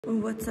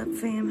What's up,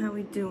 fam? How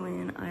we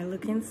doing? I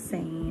look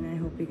insane. I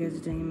hope you guys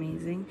are doing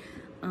amazing.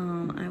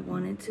 I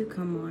wanted to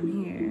come on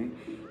here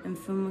and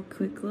film a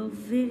quick little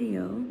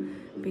video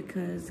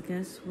because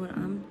guess what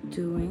I'm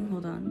doing?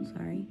 Hold on,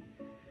 sorry.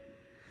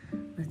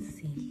 Let's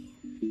see.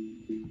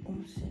 Oh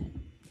shit.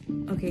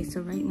 Okay, so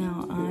right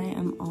now I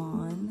am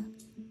on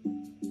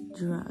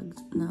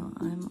drugs. No,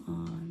 I'm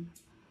on,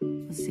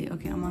 let's see.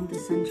 Okay, I'm on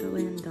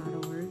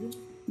decentraland.org.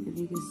 If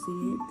you can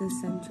see it,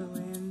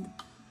 Decentraland.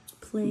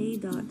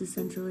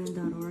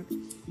 play.decentraland.org.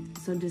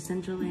 So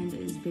Decentraland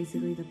is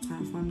basically the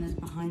platform that's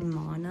behind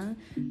Mana,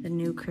 the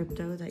new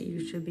crypto that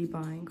you should be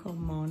buying called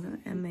Mana,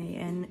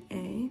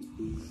 M-A-N-A.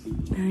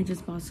 And I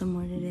just bought some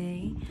more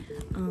today.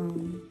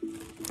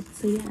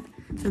 So yeah,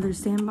 so there's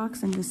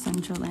Sandbox and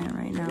Decentraland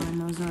right now, and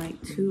those are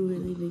like two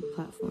really big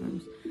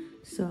platforms.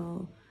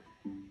 So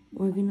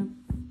you're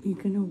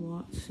gonna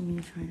watch me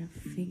try to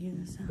figure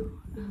this out.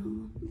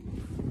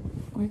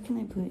 Where can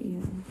I put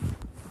you?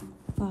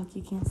 Fuck,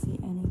 you can't see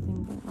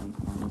anything but like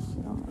all this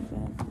shit on my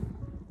bed.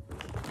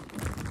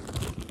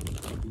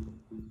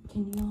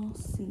 Can y'all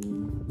see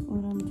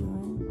what I'm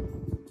doing?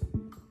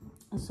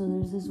 So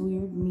there's this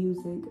weird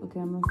music. Okay,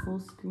 I'm gonna full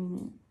screen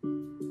it.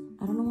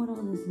 I don't know what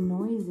all this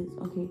noise is.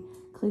 Okay,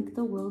 click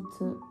the world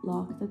to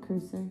lock the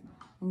cursor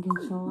and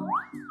control.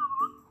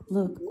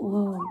 Look,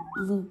 whoa,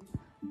 look.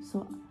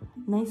 So,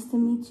 nice to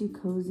meet you,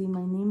 Cozy.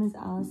 My name is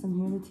Alice. I'm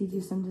here to teach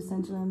you some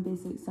Decentraland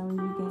basics. Sorry, we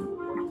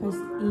can press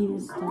E to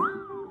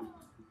start.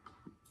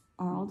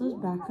 Are all those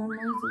background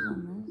noises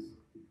on this?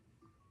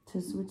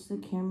 To switch the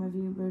camera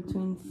view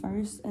between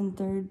first and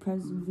third,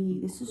 press V.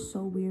 This is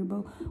so weird,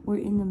 bro. We're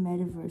in the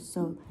Metaverse,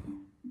 so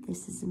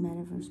this is the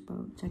Metaverse,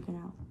 bro. Check it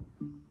out.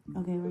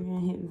 Okay, we're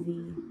gonna hit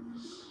V.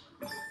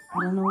 I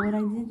don't know what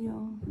I did,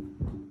 y'all.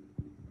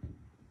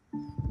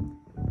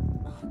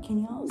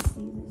 Can y'all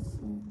see this?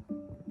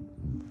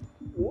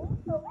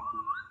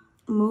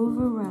 Move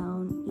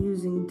around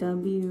using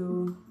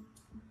W.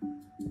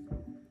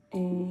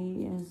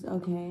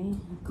 Okay,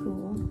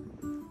 cool.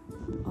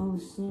 Oh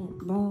shit,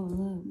 bro,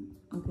 look.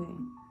 Okay.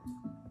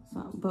 So,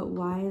 but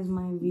why is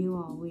my view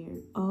all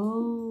weird?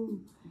 Oh,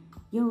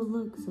 yo,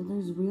 look. So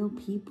there's real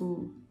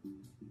people.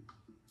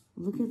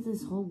 Look at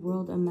this whole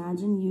world.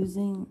 Imagine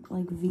using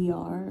like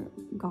VR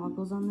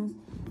goggles on this.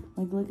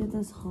 Like, look at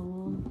this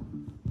whole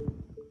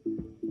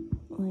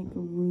like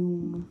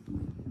room.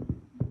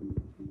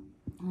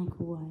 Like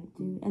what,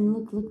 dude? And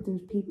look.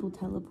 There's people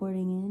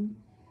teleporting in.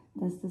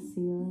 That's the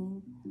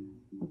ceiling.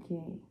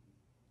 Okay,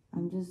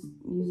 I'm just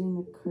using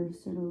the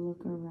cursor to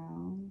look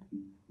around.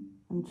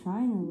 I'm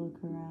trying to look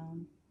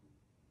around.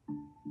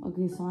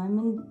 Okay, so I'm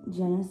in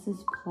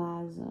Genesis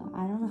Plaza.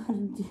 I don't know how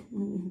to do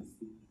this.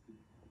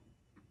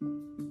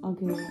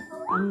 Okay,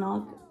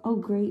 oh,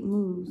 great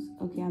moves.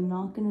 Okay, I'm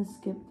not gonna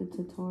skip the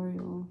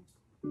tutorial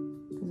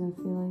because I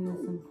feel like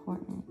that's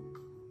important.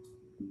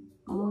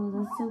 Oh,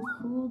 that's so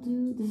cool,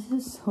 dude. This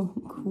is so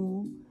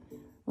cool.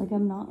 Like,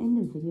 I'm not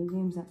into video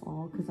games at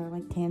all because they're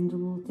like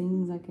tangible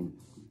things I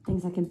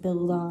can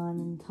build on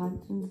and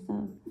touch and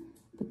stuff.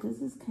 But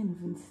this is kind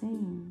of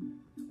insane.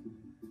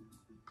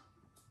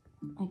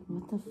 Like,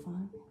 what the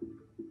fuck?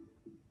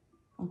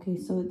 Okay,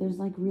 so there's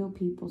like real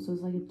people, so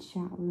it's like a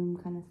chat room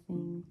kind of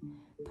thing.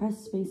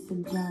 Press space to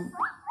jump.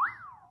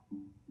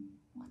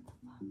 What the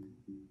fuck?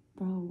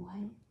 Bro,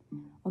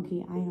 what?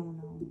 Okay, I don't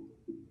know.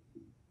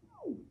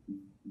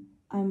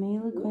 I may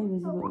look quite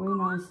busy, but right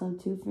now I still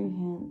have 2 free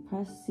hands.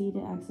 Press C to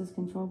access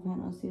control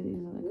panel. See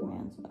these other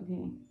commands.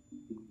 Okay.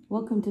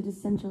 Welcome to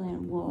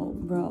Decentraland. Whoa,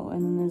 bro.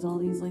 And then there's all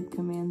these like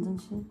commands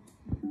and shit.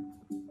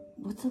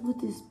 What's up with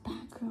this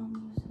background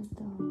music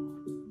though?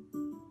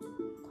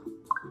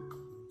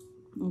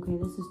 Okay,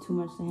 this is too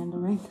much to handle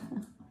right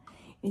now.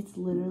 It's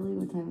literally,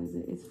 what time is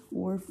it? It's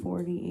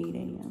 4:48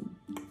 a.m.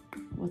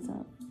 What's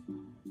up?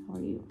 How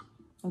are you?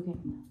 Okay.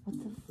 What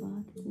the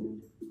fuck,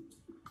 dude?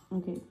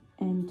 Okay,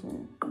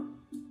 enter.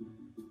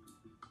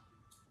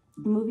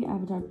 Movie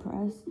avatar,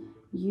 press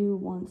U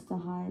wants to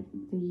hide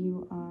the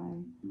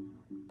UI.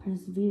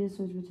 Press V to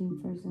switch between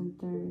first and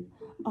third.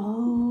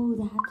 Oh,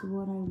 that's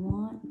what I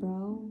want,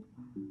 bro.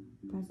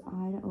 Press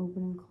I to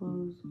open and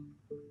close.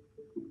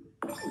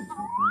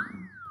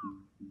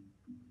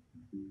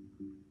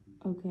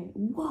 Okay.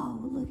 Whoa,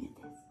 look at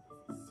this.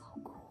 This is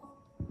so cool.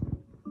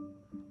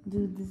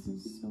 Dude, this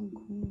is so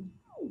cool.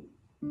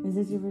 Is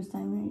this your first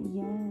time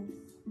here? Yes.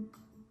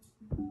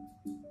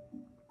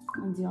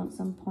 And do you want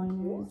some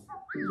pointers?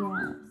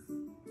 Yes.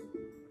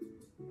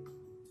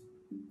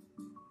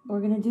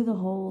 We're gonna do the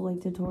whole like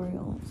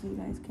tutorial so you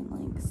guys can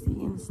like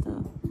see and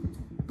stuff.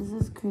 This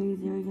is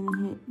crazy. We're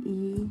gonna hit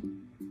E.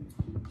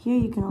 Here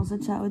you can also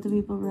chat with the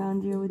people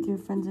around you or with your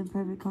friends in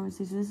private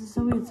conversation. This is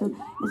so weird. So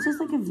it's just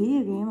like a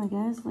video game, I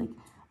guess. Like,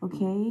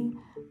 okay,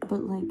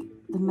 but like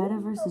the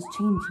Metaverse is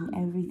changing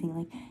everything.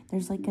 Like,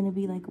 there's like gonna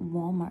be like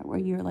Walmart where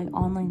your like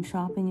online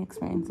shopping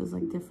experience is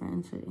like different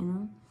and shit, you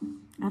know?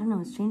 I don't know,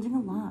 it's changing a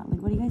lot.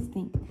 Like, what do you guys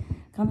think?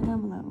 Comment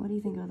down below. What do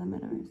you think about the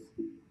Metaverse?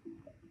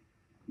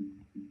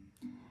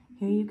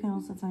 Here you can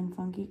also find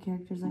funky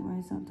characters like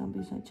myself. Don't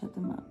be shy, chat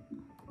them up.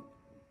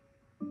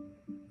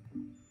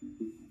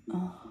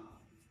 Oh,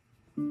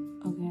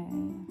 okay.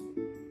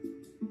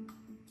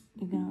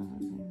 You can also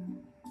see that.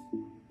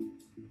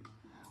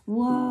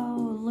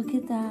 Whoa, look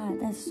at that.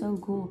 That's so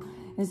cool.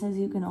 It says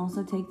you can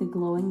also take the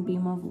glowing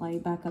beam of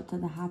light back up to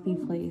the happy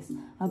place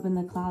up in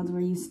the clouds where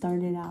you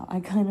started out.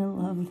 I kind of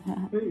love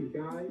that. Hey,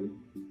 guys.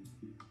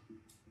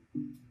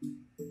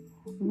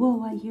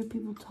 Whoa, I hear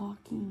people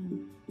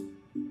talking.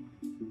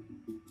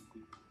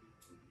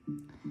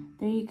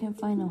 There you can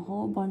find a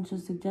whole bunch of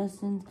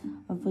suggestions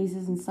of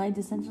places inside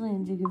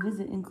Decentraland you can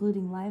visit,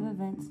 including live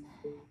events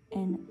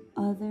and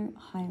other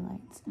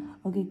highlights.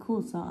 Okay,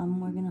 cool. So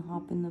we're gonna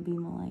hop in the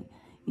beam of light.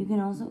 You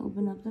can also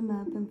open up the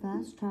map and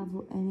fast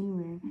travel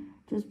anywhere.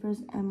 Just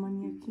press M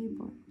on your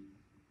keyboard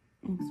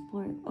and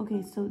explore it.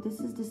 Okay, so this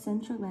is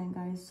Decentraland,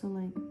 guys. So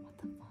like, what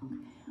the fuck?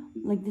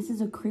 Like, this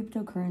is a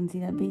cryptocurrency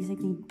that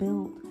basically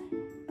built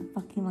a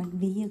fucking like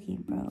video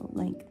game, bro.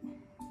 Like,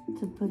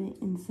 to put it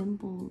in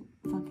simple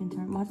fucking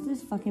terms. Watch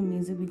this fucking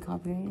music be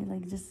copyrighted.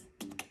 Like, just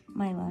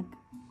my luck.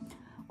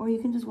 Or you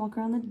can just walk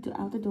around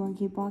out the door and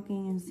keep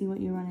walking and see what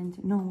you run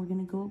into. No, we're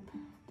gonna go up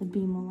the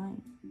beam of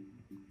light.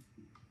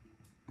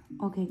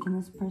 Okay, can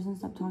this person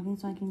stop talking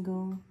so I can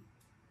go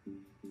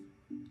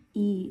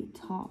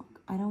talk?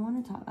 I don't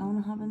want to talk. I want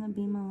to hop in the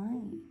beam of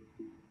light.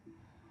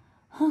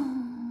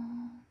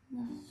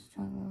 The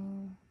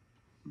struggle.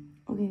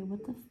 Okay,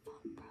 what the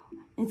fuck, bro?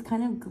 It's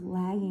kind of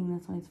lagging.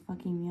 That's why it's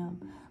fucking me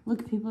up.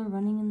 Look, people are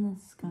running in the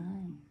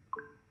sky.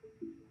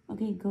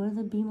 Okay, go to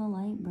the beam of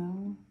light,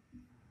 bro.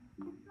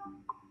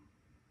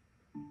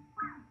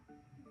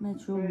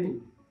 Metro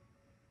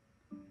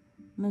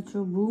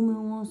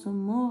Boomin wants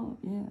some more.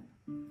 Yeah.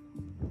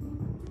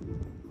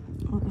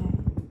 Okay.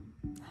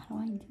 How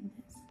do I do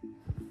this?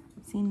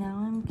 See, now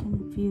I'm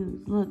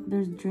confused. Look,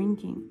 there's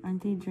drinking.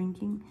 Aren't they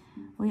drinking?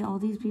 Wait, all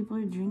these people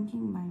are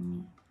drinking by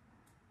me.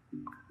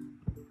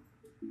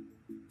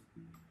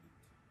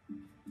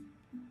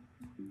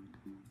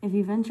 If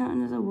you venture out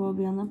into the world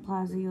beyond the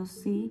plaza, you'll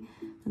see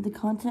that the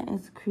content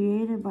is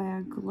created by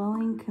our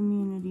growing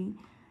community.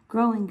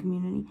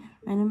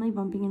 Randomly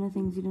bumping into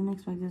things you didn't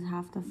expect is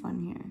half the fun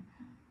here.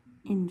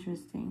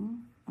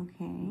 Interesting.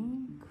 Okay,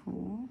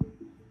 cool.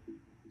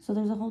 So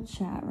there's a whole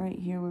chat right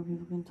here where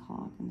people can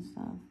talk and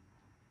stuff.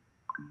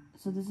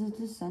 So this is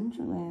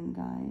Decentraland,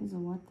 guys.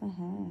 What the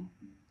heck?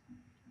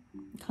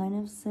 Kind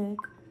of sick.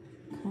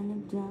 Kind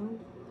of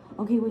dope.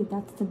 Okay, wait,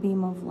 that's the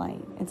beam of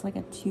light. It's like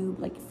a tube,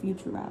 like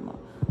Futurama.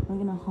 We're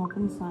gonna hop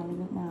inside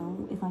of it now.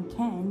 If I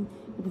can,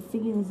 we can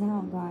figure this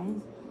out,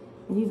 guys.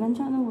 If you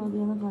venture out in the world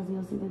beyond the plaza,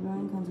 you'll see the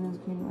growing content is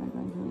created by our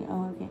growing community.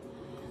 Oh, okay.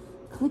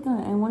 Click on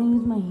it. I want to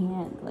use my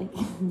hand. Like,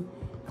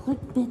 click,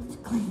 bitch,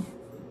 click.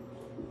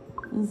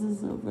 This is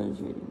so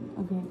frustrating.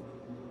 Okay.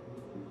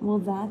 Well,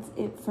 that's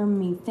it for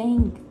me.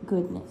 Thank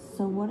goodness.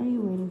 So what are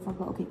you waiting for?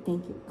 Okay,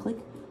 thank you.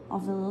 Click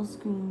off the little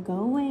screen. Go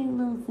away,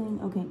 little thing.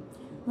 Okay.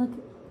 Look.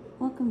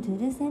 Welcome to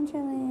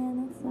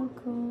Decentraland. That's so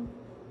cool.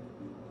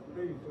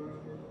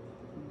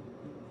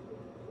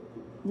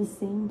 The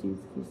same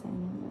dudes keep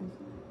saying it.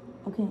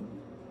 Okay.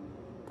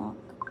 Fuck.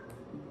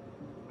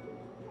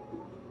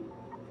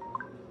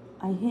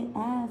 I hit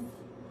F.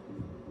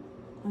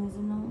 Why is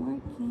it not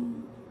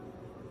working?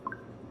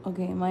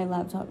 Okay, my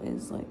laptop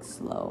is like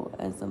slow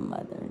as a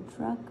mother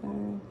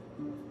trucker.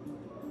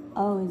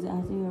 Oh, is it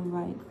after you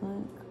right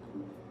click?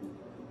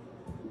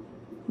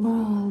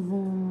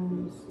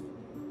 Brothers.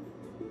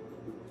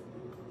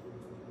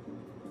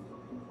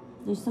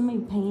 There's somebody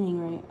painting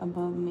right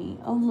above me.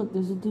 Oh, look,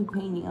 there's a dude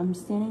painting. I'm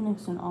standing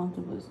next to an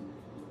octopus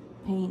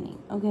painting.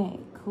 Okay,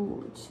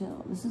 cool,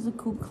 chill. This is a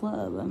cool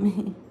club. I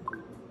mean,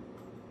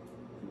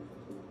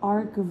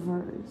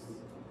 Arcverse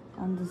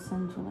on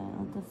Decentraland.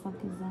 What the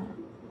fuck is that?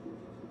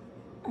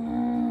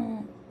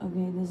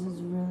 Okay, this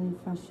is really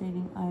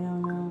frustrating. I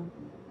don't know.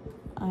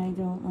 I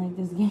don't like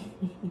this game.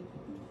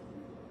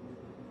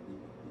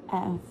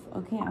 F.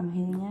 Okay, I'm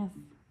hitting F.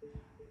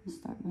 Let's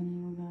start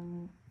running about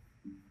it.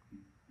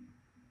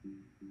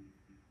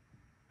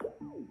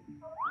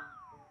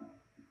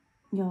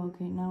 Yo,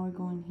 okay, now we're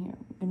going here.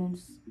 We're gonna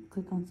just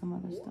click on some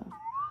other stuff.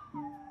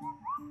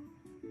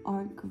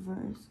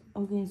 Arcverse.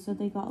 Okay, so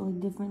they got like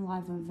different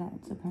live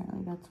events,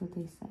 apparently. That's what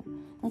they said.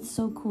 That's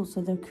so cool.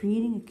 So they're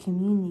creating a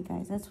community,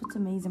 guys. That's what's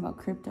amazing about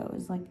crypto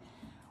is like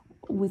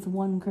with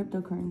one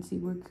cryptocurrency,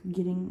 we're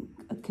getting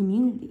a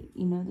community.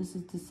 You know, this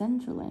is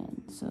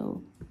Decentraland.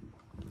 So,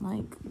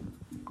 like,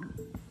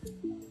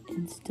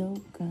 it's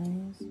dope,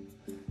 guys.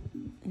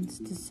 It's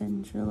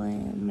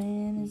Decentraland,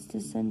 man. It's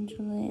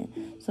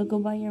Decentraland. So go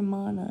buy your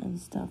mana and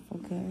stuff,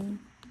 okay?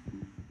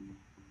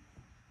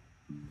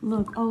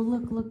 Look, oh,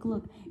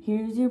 look.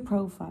 Here's your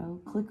profile.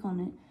 Click on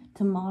it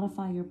to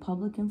modify your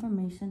public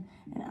information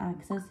and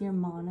access your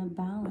mana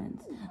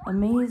balance.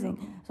 Amazing.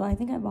 So I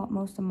think I bought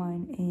most of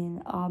mine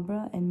in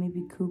Abra and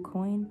maybe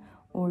KuCoin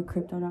or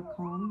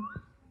Crypto.com.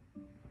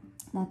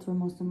 That's where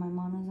most of my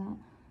mana's at.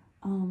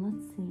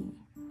 Let's see.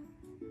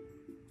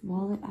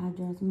 Wallet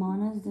address.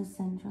 Mana's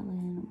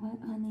Decentraland. What,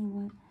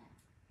 honey?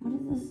 What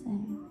does this say?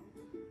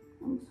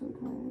 I'm so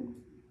tired.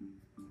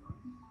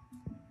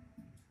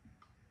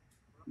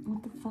 What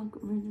the fuck?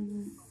 Where does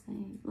this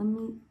say? Let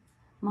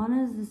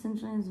Mana is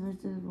decentralized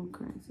virtual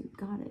currency.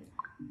 Got it.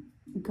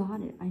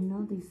 Got it. I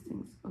know these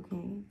things.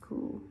 Okay,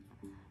 cool.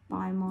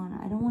 Buy Mana.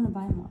 I don't want to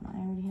buy Mana. I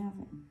already have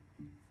it.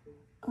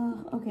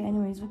 Okay,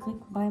 anyways, we click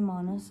buy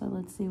Mana, so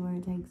let's see where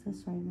it takes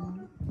us right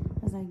now.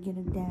 As I get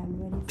a dab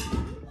ready.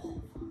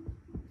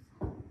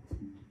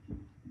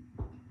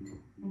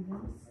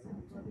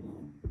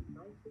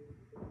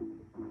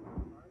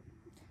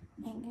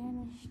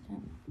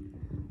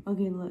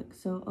 Okay, look,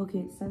 so, okay,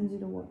 it sends you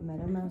to what?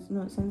 MetaMask?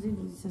 No, it sends you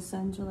to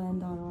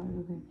Decentraland.org.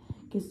 Okay,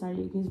 get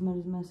started, use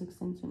MetaMask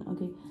extension.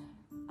 Okay,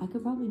 I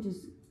could probably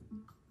just,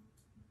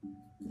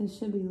 this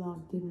should be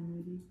logged in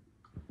already.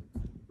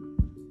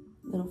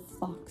 Little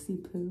foxy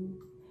poo.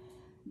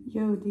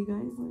 Yo, do you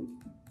guys like,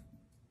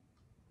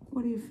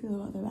 what do you feel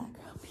about the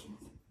background music?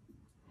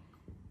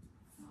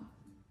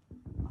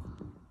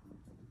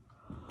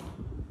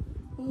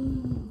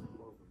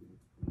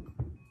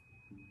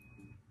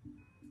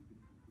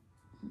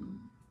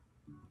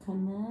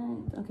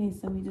 Connect. Okay,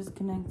 so we just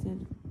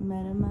connected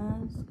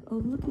MetaMask. Oh,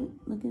 look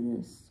at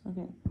this.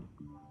 Okay,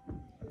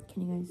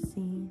 can you guys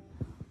see?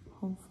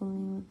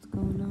 Hopefully, what's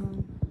going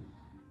on?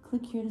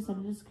 Click here to set a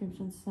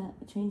description.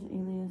 Change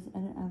alias.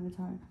 Edit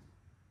avatar.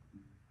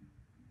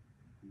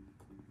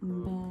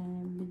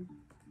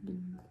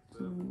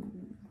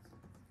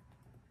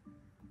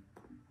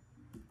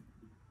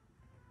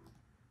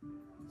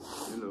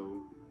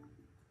 Hello.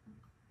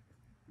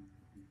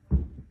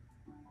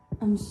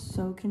 I'm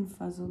so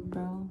confuzzled,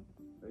 bro.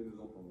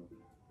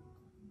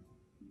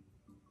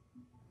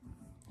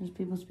 There's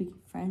people speaking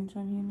French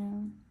on here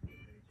now.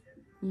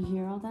 You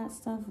hear all that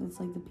stuff? It's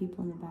like the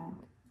people in the back.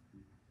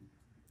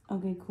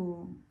 Okay,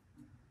 cool.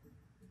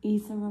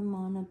 Ethereum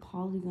Mana,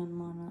 Polygon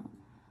Mana.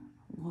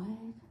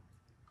 What?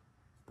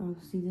 Bro,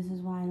 see, this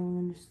is why I don't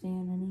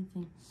understand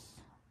anything.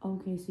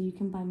 Okay, so you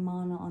can buy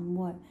Mana on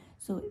what?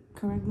 So,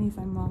 correct me if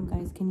I'm wrong,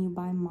 guys. Can you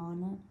buy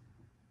Mana,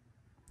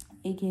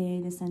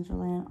 aka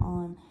Decentraland,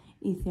 on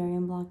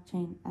Ethereum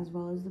blockchain as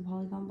well as the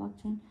Polygon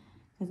blockchain?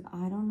 Because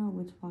I don't know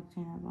which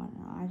blockchain I bought it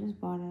on. I just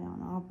bought it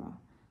on Abra.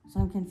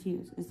 So I'm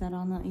confused. Is that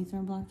on the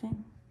Ethereum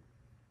blockchain?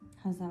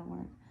 How's that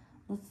work?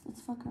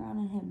 Let's fuck around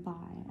and hit buy.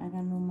 I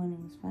got no money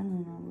to spend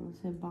right now, but let's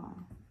hit buy.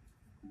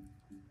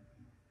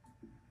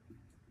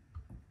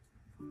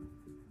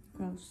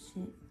 Gross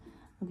shit.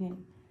 Okay.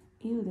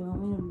 Ew, they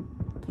want me to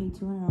pay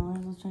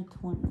 $200. Let's try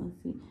 20. Let's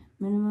see.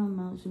 Minimum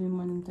amount should be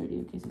more than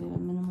 30. Okay, so they have a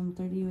minimum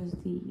 30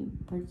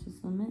 USD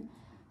purchase limit.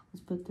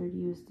 Let's put 30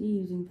 USD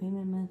using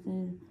payment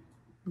method.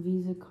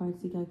 Visa card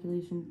fee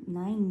calculation.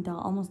 $9,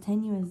 almost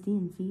 10 USD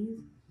in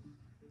fees.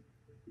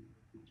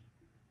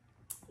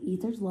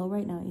 Ether's low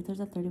right now.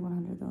 Ether's at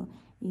 3,100 though.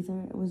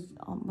 Ether was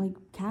like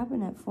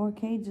capping at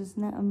 4K just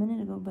not a minute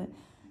ago, but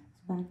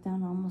it's back down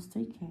to almost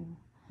 3K.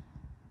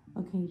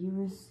 Okay, you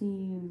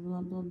receive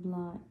blah blah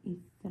blah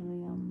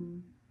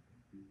Ethereum.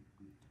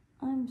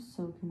 I'm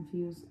so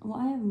confused. Well,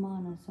 I have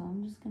Mana, so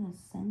I'm just gonna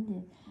send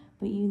it.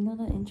 But you know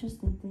the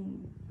interesting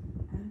thing,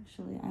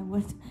 actually, I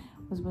was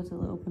about to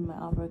open my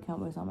Abra account,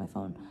 but it's on my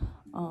phone.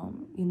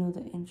 You know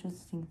the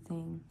interesting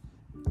thing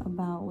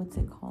about what's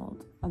it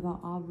called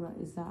about Abra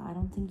is that I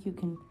don't think you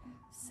can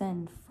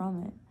send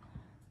from it.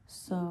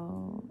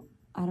 So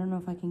I don't know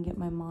if I can get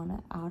my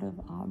Mana out of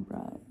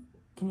Abra.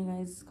 Can you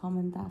guys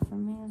comment that for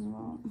me as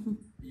well?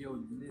 Yo,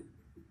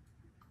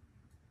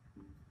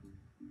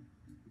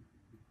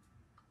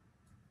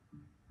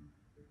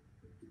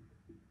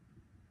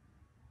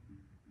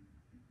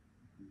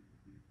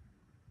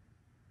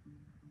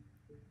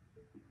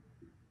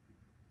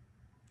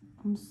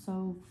 I'm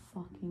so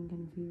fucking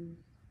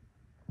confused.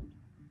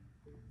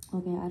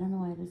 Okay, I don't know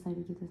why I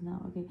decided to do this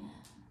now. Okay,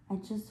 I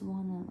just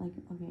wanna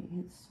okay,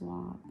 hit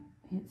swap,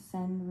 hit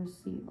send,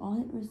 receive. I'll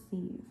hit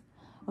receive.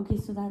 Okay,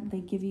 so that they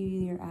give you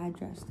your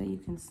address that you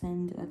can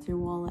send. That's your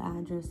wallet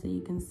address that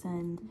you can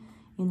send,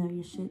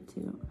 your shit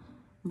to.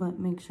 But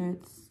make sure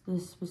it's the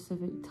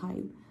specific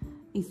type.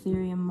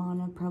 Ethereum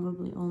Mana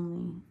probably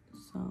only.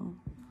 So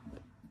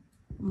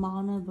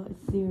Mana, but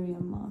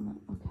Ethereum Mana.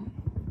 Okay.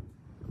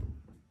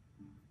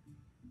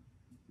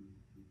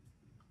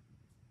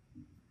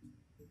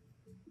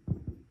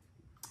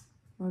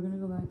 We're gonna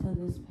go back to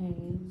this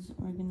page.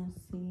 We're gonna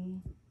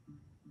see.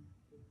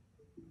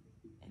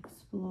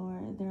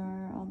 Explore. There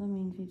are all the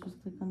main features.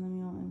 Click on them.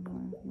 You want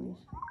more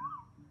information.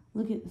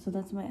 Look at, so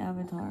that's my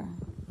avatar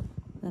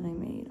that I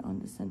made on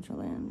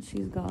Decentraland.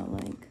 She's got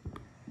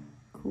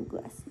cool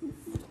glasses.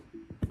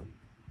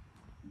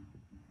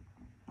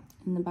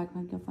 In the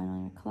backpack you'll find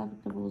all your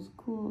collectibles.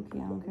 Cool. Okay,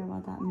 I don't care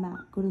about that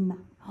map. Go to map.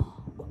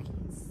 Okay,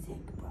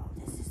 sick, bro.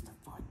 This is the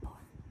fun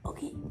part.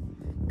 Okay,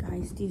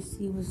 guys, do you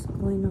see what's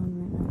going on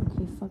right now?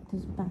 Okay, fuck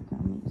this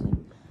background music.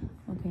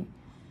 Okay.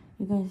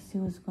 You guys see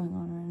what's going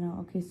on right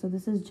now. Okay, so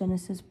this is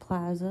Genesis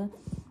Plaza.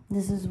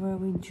 This is where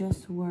we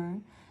just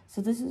were.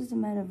 So this is the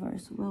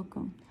Metaverse.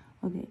 Welcome.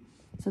 Okay,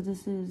 so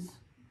this is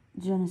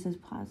Genesis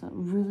Plaza.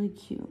 Really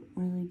cute.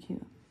 Really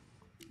cute.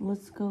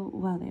 Let's go.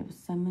 Wow, they have a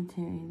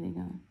cemetery.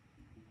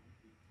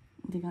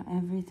 They got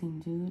everything,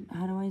 dude.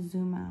 How do I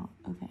zoom out?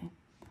 Okay,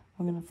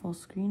 we're gonna full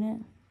screen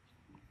it.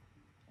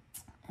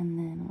 And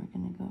then we're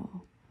gonna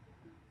go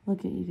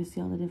look at, you can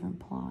see all the different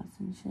plots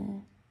and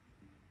shit.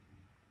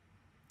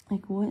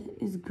 Like, what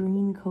is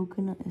Green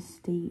Coconut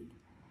Estate?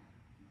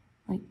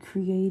 Like,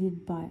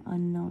 created by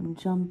unknown.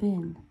 Jump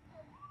in.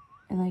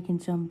 And I can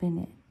jump in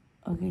it.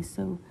 Okay,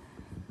 so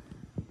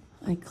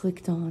I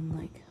clicked on,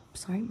 like, I'm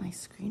sorry, my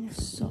screen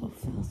is so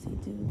filthy,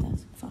 dude.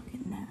 That's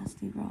fucking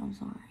nasty, bro. I'm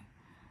sorry.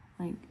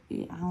 Like,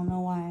 I don't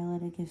know why I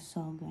let it get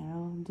so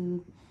ghetto,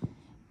 dude.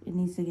 It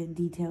needs to get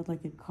detailed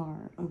like a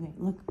car. Okay,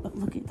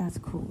 look at, that's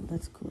cool.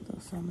 That's cool, though.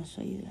 So I'm gonna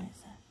show you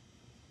guys that.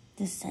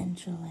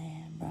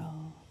 Decentraland,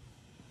 bro.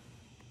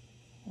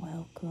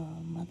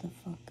 Welcome,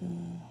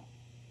 motherfucker.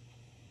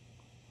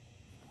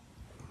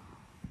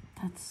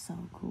 That's so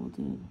cool,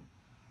 dude.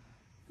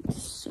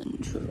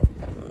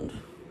 Decentraland.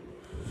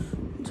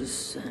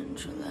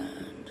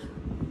 Decentraland.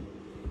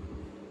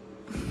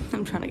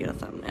 I'm trying to get a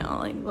thumbnail,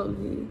 like,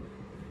 low-key.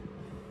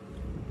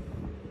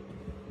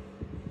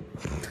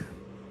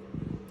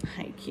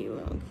 High-key,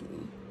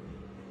 low-key.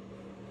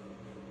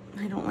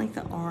 I don't like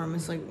the arm.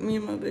 It's like, me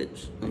and my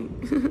bitch. Like,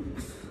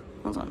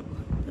 hold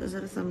on. Is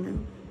that a thumbnail?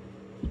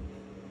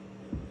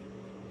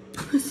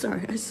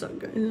 Sorry, I suck,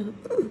 guys.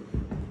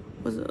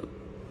 What's up?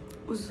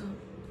 What's up?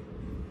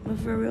 But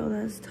for real,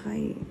 that's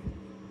tight.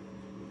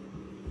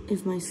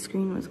 If my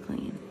screen was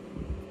clean.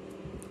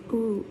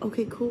 Ooh,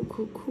 okay, cool.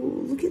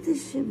 Look at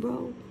this shit,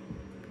 bro.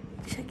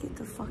 Check it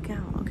the fuck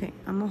out. Okay,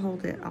 I'm gonna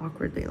hold it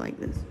awkwardly like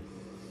this.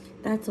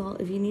 That's all.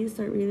 If you need to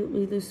start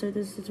start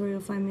this tutorial,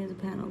 find me at the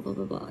panel, blah,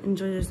 blah, blah.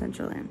 Enjoy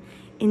Decentraland.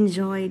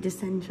 Enjoy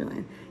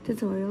Decentraland.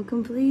 Tutorial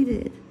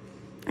completed.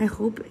 I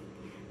hope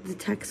the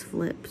text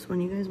flips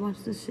when you guys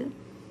watch this shit.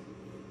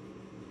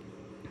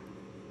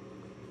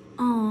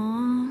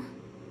 Aww.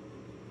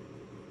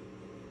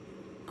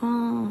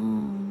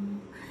 Aww.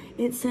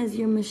 It says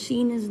your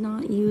machine is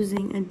not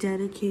using a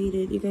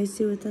dedicated, you guys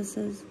see what that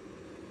says?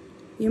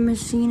 Your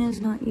machine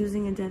is not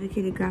using a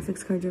dedicated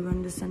graphics card to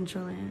run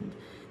Decentraland.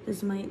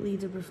 This might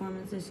lead to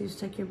performance issues.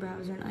 Check your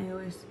browser and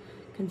iOS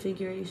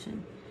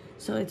configuration.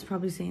 So it's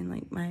probably saying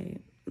like my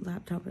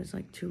laptop is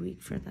like too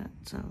weak for that.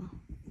 So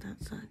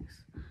that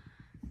sucks.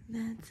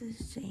 That's a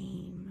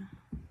shame.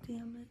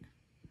 Damn it.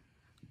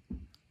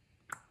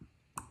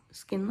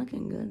 Skin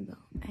looking good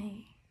though.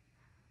 Hey.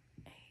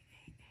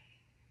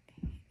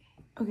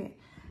 Okay.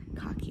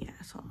 Cocky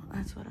asshole.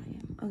 That's what I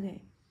am.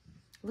 Okay.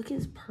 Look at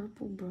his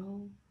purple,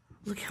 bro.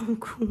 Look how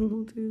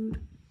cool,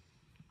 dude.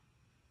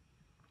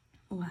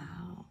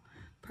 Wow.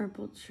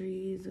 Purple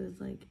trees with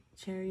like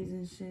cherries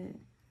and shit.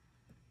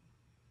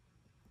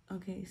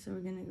 Okay, so we're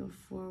gonna go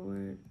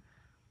forward.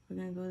 We're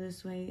gonna go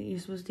this way. You're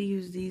supposed to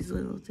use these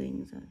little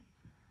things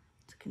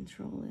to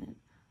control it.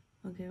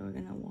 Okay, we're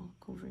gonna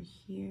walk over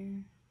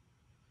here.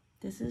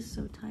 This is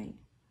so tight.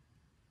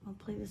 I'll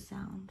play the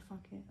sound.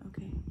 Fuck it.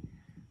 Okay.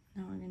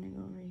 Now we're gonna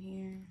go over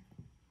here.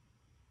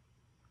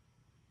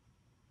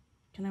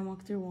 Can I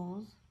walk through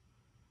walls?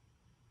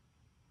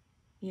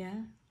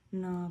 Yeah?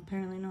 No,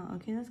 apparently not.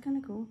 Okay, that's kind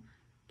of cool.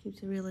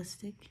 Keeps it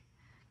realistic.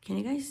 Can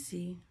you guys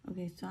see?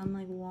 Okay, so I'm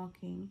like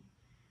walking.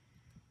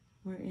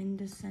 We're in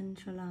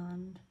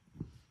Decentraland.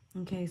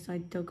 Okay, so I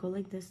go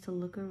like this to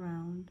look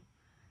around.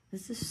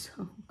 This is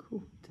so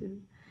cool,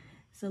 dude.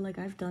 So like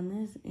I've done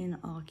this in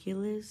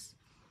Oculus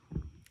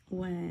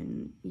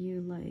when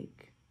you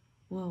like,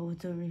 whoa,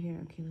 what's over here?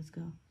 Okay, let's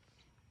go.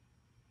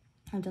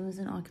 I've done this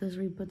in Oculus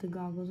where you put the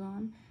goggles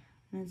on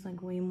and it's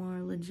like way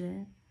more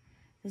legit.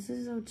 This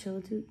is so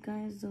chill, dude,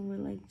 guys. So we're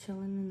like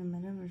chilling in the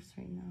metaverse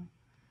right now.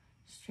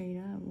 Straight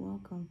up,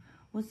 welcome.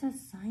 What's that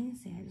sign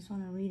say? I just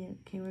want to read it.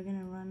 Okay, we're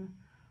gonna run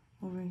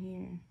over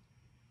here.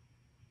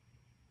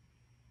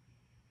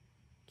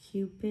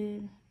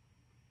 Cupid.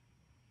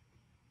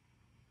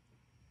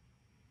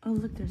 Oh,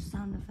 look, there's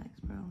sound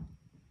effects, bro.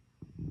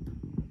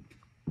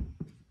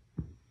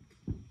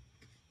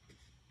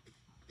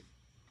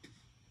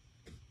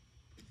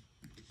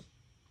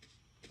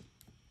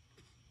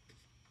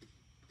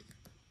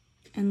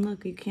 And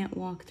look, you can't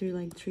walk through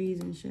like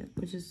trees and shit,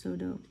 which is so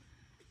dope.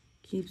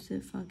 Keeps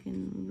it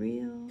fucking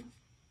real.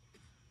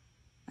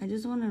 I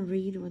just want to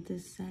read what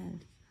this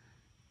said.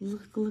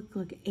 Look.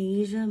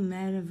 Asia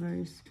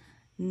Metaverse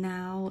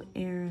Now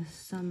Era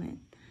Summit.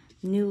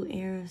 New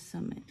Era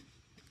Summit.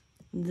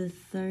 The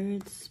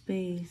third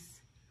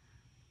space.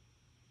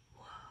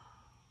 Whoa.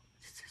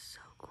 This is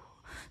so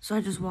cool. So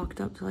I just walked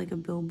up to like a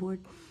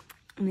billboard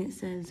and it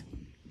says,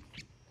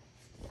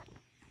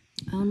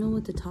 I don't know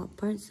what the top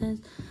part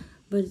says,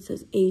 but it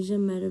says Asia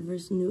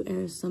Metaverse New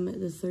Era Summit,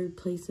 the third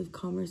place of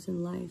commerce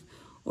and life.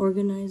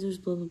 Organizers,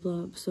 blah, blah,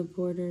 blah.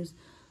 Supporters,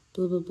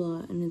 blah, blah,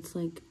 blah. And it's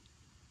like,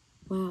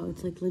 wow,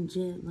 it's like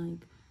legit,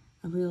 like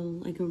a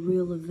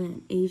real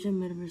event. Asia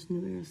Metaverse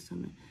New Era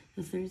Summit,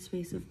 the third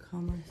space of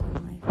commerce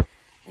and life.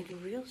 Like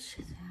real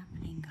shit's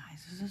happening,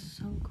 guys. This is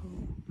so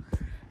cool.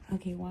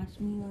 Okay, watch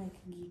me like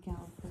geek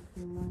out for a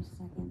few more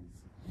seconds,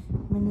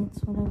 minutes,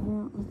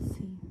 whatever. Let's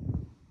see.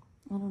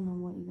 I don't know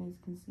what you guys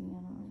can see. I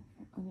don't really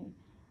care. Okay.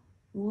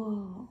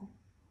 Whoa.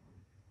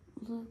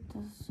 Look,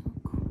 that's so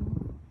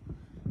cool.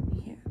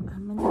 Here,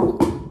 I'm gonna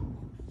sit.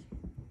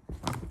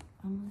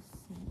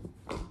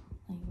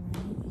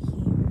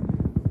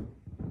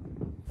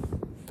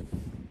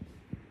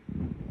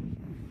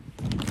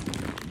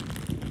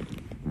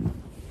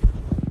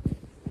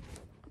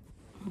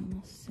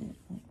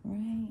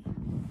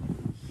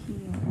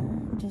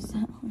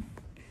 shower.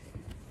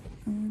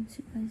 I want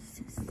you guys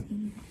to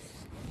see this.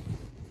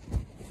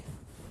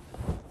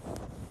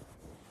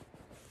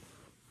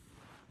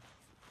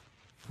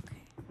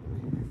 Okay,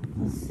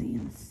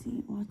 let's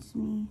see. Watch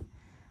me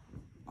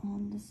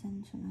on the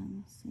central line.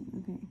 Let's see.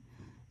 Okay,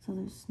 so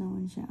there's snow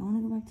and shit. I want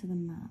to go back to the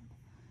map.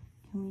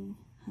 Can we?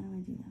 How do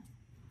I do that?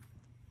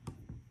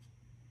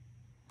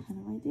 How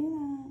do I do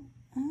that?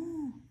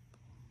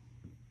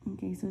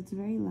 Okay, so it's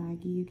very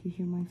laggy. You can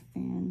hear my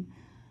fan.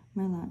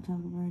 My laptop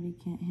already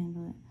can't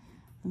handle it.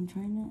 I'm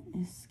trying to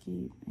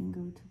escape and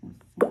go to the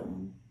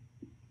fan.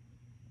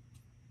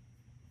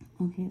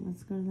 Okay,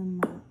 let's go to the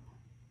map.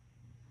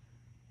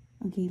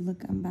 Okay,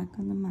 look, I'm back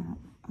on the map.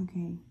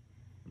 Okay.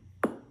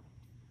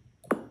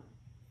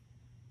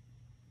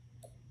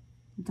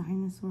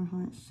 Dinosaur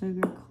Hunt,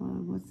 Sugar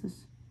Club. What's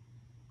this?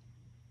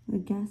 The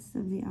guests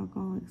of the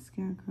alcoholic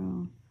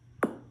scarecrow.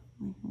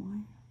 Like,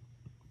 what?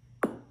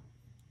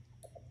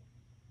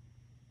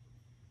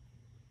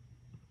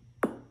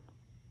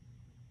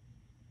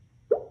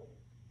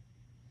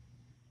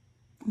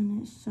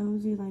 And it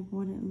shows you, like,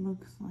 what it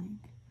looks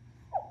like.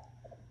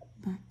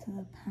 Back to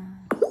the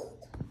past.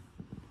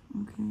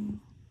 Okay.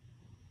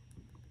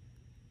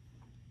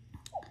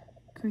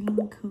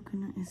 Green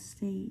Coconut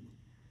Estate.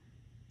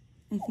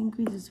 I think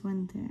we just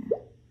went there.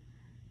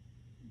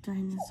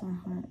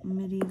 Dinosaur Hunt.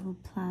 Medieval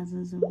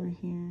plazas over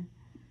here.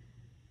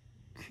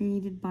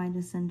 Created by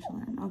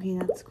Decentraland. Okay,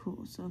 that's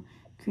cool. So,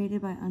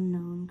 created by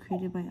unknown.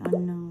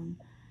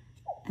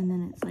 And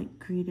then it's like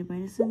created by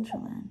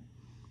Decentraland.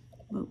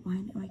 But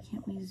why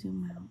can't we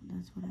zoom out?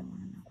 That's what I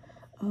want to know.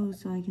 Oh,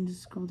 so I can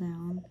just scroll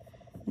down.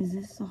 Is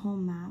this the whole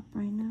map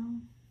right now?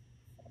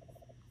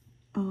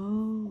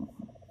 Oh,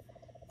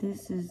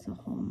 this is the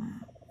whole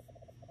map.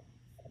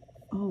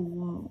 Oh,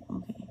 whoa,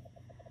 okay.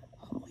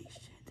 Holy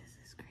shit, this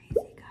is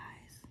crazy,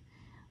 guys.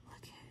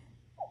 Look at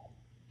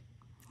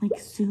it. Like,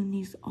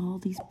 soon all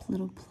these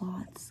little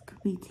plots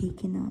could be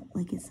taken up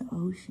like it's the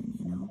ocean,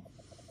 you know?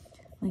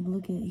 Like,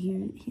 look at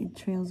here, it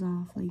trails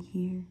off, like,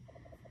 here.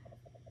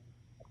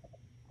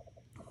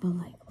 But,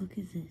 like, look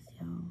at this,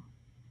 yo.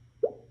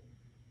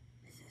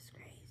 This is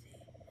crazy.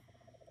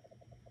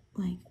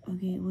 Like,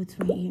 okay, what's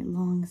right here?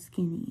 Long,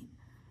 skinny.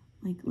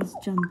 Like, let's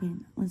jump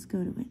in. Let's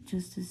go to it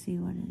just to see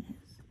what it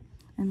is.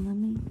 And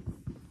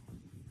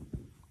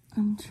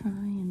I'm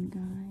trying,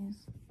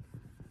 guys.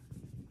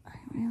 I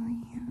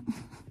really am.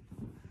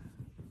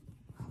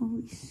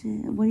 Holy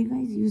shit. What do you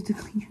guys use to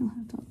clean your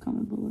laptop?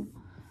 Comment below.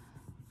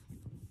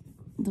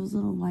 Those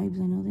little wipes,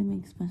 I know they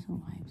make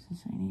special wipes and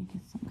shit. I need to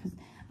get some, because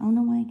I don't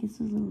know why it gets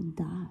those little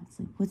dots.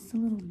 Like, what's the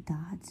little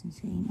dots and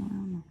shit, you know? I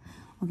don't know.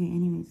 Okay,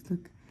 anyways,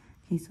 look.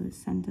 Okay, so it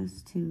sent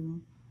us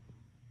to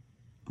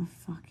a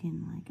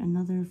fucking, like,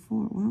 another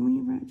fort. Weren't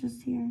we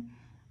just here?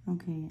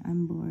 Okay,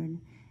 I'm bored.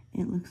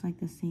 It looks like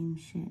the same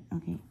shit.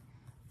 Okay,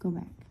 go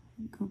back.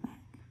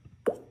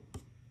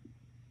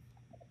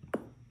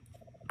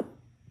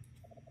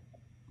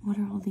 What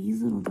are all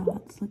these little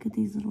dots? Look at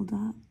these little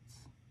dots.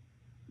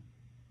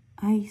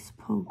 Ice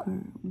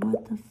poker.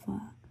 What the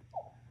fuck?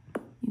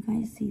 You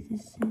guys see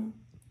this shit?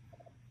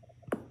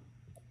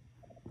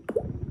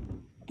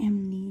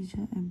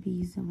 Amnesia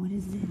Ibiza. What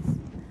is this?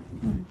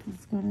 Look,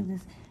 let's go to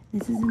this.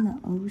 This is in the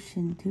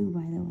ocean too,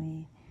 by the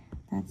way.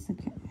 That's the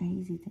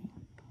crazy thing.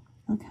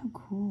 Look how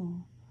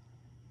cool.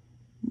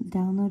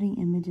 Downloading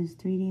images,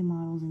 3D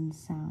models, and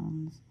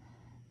sounds.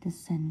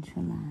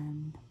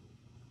 Decentraland.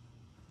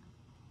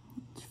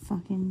 It's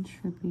fucking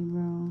trippy,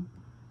 bro.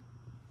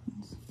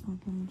 It's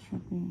fucking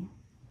trippy.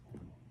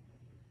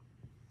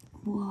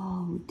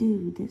 Whoa,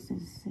 dude, this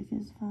is sick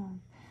as fuck.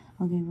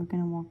 Okay, we're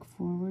gonna walk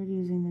forward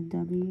using the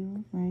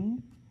W, right?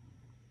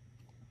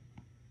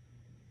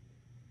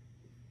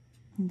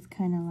 It's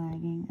kind of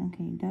lagging.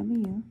 Okay,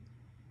 W.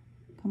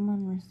 Come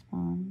on,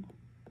 respond.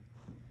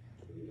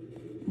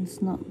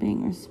 It's not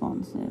being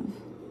responsive.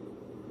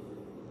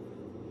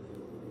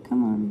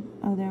 Come on.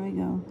 Oh, there we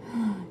go.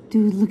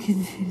 Dude, look at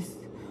this.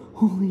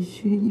 Holy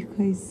shit, you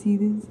guys see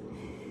this?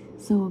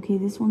 So, okay,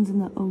 this one's in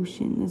the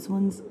ocean. This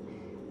one's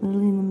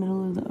literally in the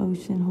middle of the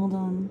ocean. Hold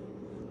on.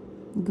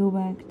 Go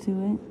back to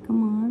it.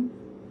 Come on.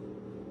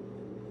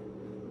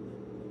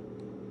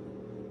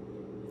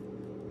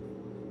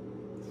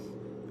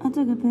 I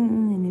took a pill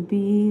in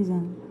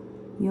Ibiza.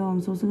 Yo, I'm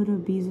supposed to go to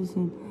Ibiza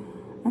soon.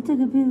 I took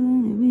a pill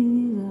in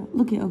Ibiza.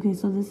 Look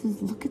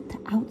at the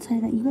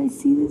outside. You guys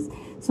see this?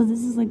 So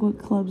this is like what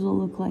clubs will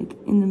look like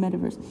in the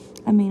metaverse.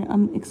 I mean,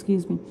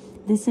 excuse me.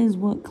 This is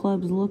what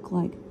clubs look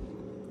like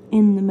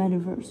in the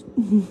metaverse.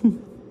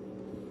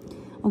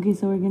 Okay,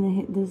 so we're gonna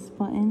hit this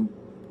button.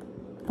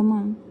 Come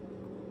on.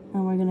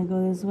 And we're gonna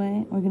go this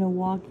way. We're gonna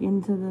walk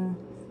into the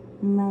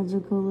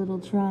magical little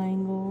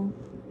triangle.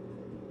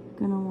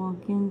 Gonna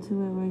walk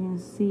into it. We're gonna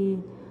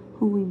see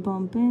who we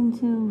bump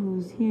into,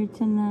 who's here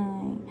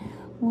tonight,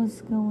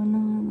 what's going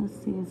on.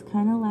 Let's see. It's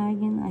kind of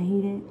lagging. I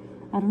hate it.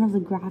 I don't have the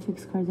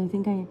graphics cards. I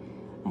think I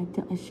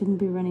shouldn't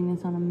be running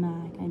this on a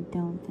Mac. I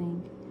don't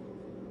think.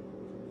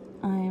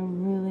 I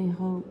really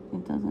hope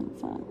it doesn't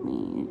fuck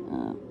me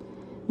up.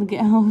 Look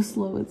at how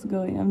slow it's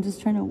going. I'm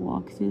just trying to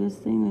walk through this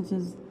thing, which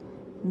is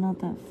Not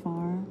that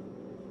far.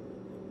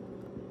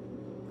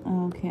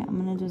 Oh, okay,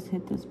 I'm gonna just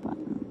hit this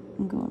button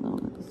and go a little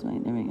bit this way.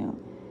 There we go.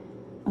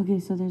 Okay,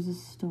 so there's a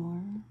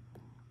store.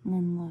 And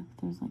then look,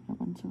 there's like a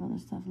bunch of other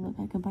stuff. Look,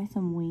 I could buy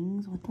some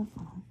wings. What the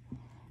fuck?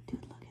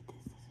 Dude, look at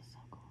this. This is so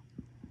cool.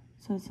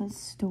 So it says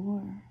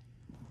store.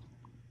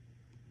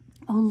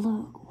 Oh,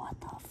 look. What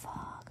the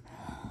fuck?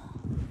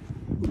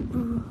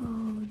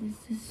 Bro,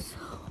 this is so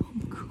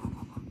cool.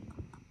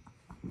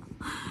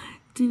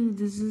 Dude,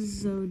 this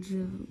is so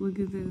chill. Look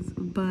at this.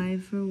 Buy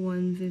for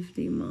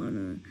 150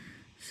 mana.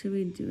 Should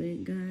we do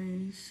it,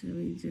 guys? Should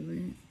we do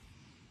it?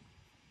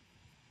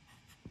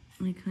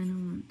 I kind of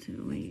want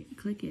to. Wait,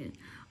 click it.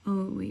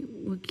 Oh, wait,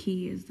 what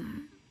key is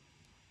that?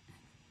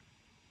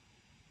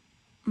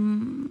 I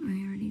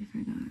already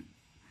forgot.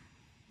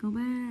 Go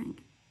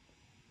back.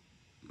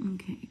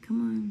 Okay,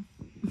 come on.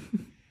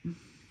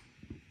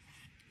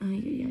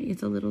 Yeah,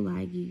 it's a little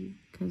laggy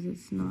because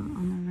it's not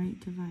on the right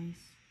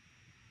device.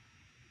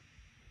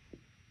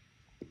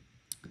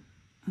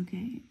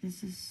 Okay,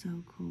 this is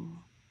so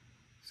cool.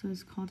 So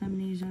it's called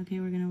Amnesia. Okay,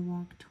 we're gonna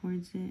walk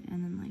towards it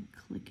and then like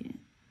click it.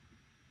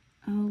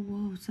 Oh,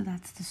 whoa, so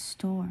that's the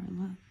store.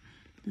 Look,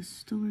 the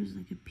store is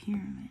like a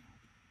pyramid.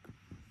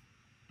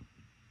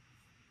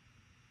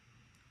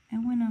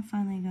 And when I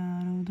finally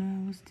got older,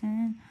 I was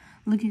 10.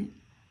 Look at,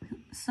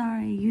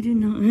 sorry, you did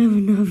not have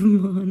enough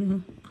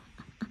mana.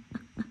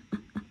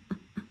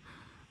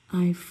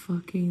 I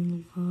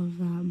fucking love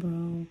that,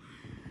 bro.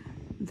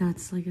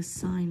 That's like a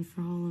sign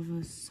for all of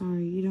us.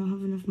 Sorry, you don't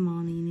have enough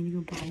mana. You need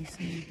to go buy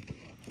some.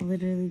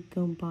 Literally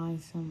go buy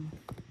some.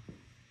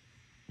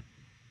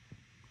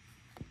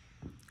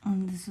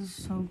 This is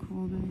so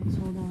cool, guys.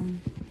 Hold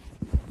on.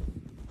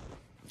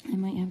 I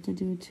might have to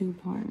do a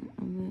 2-part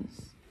of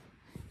this.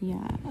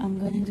 Yeah, I'm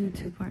gonna do a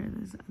 2-part of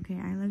this. Okay,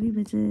 I love you,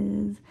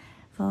 bitches.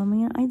 Follow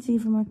me on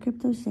IG for more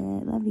crypto shit.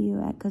 Love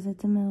you at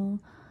CosetteDemille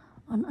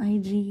on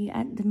IG,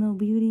 at DeMille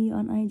Beauty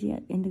on IG,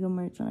 at Indigo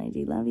Merch on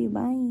IG. Love you.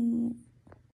 Bye.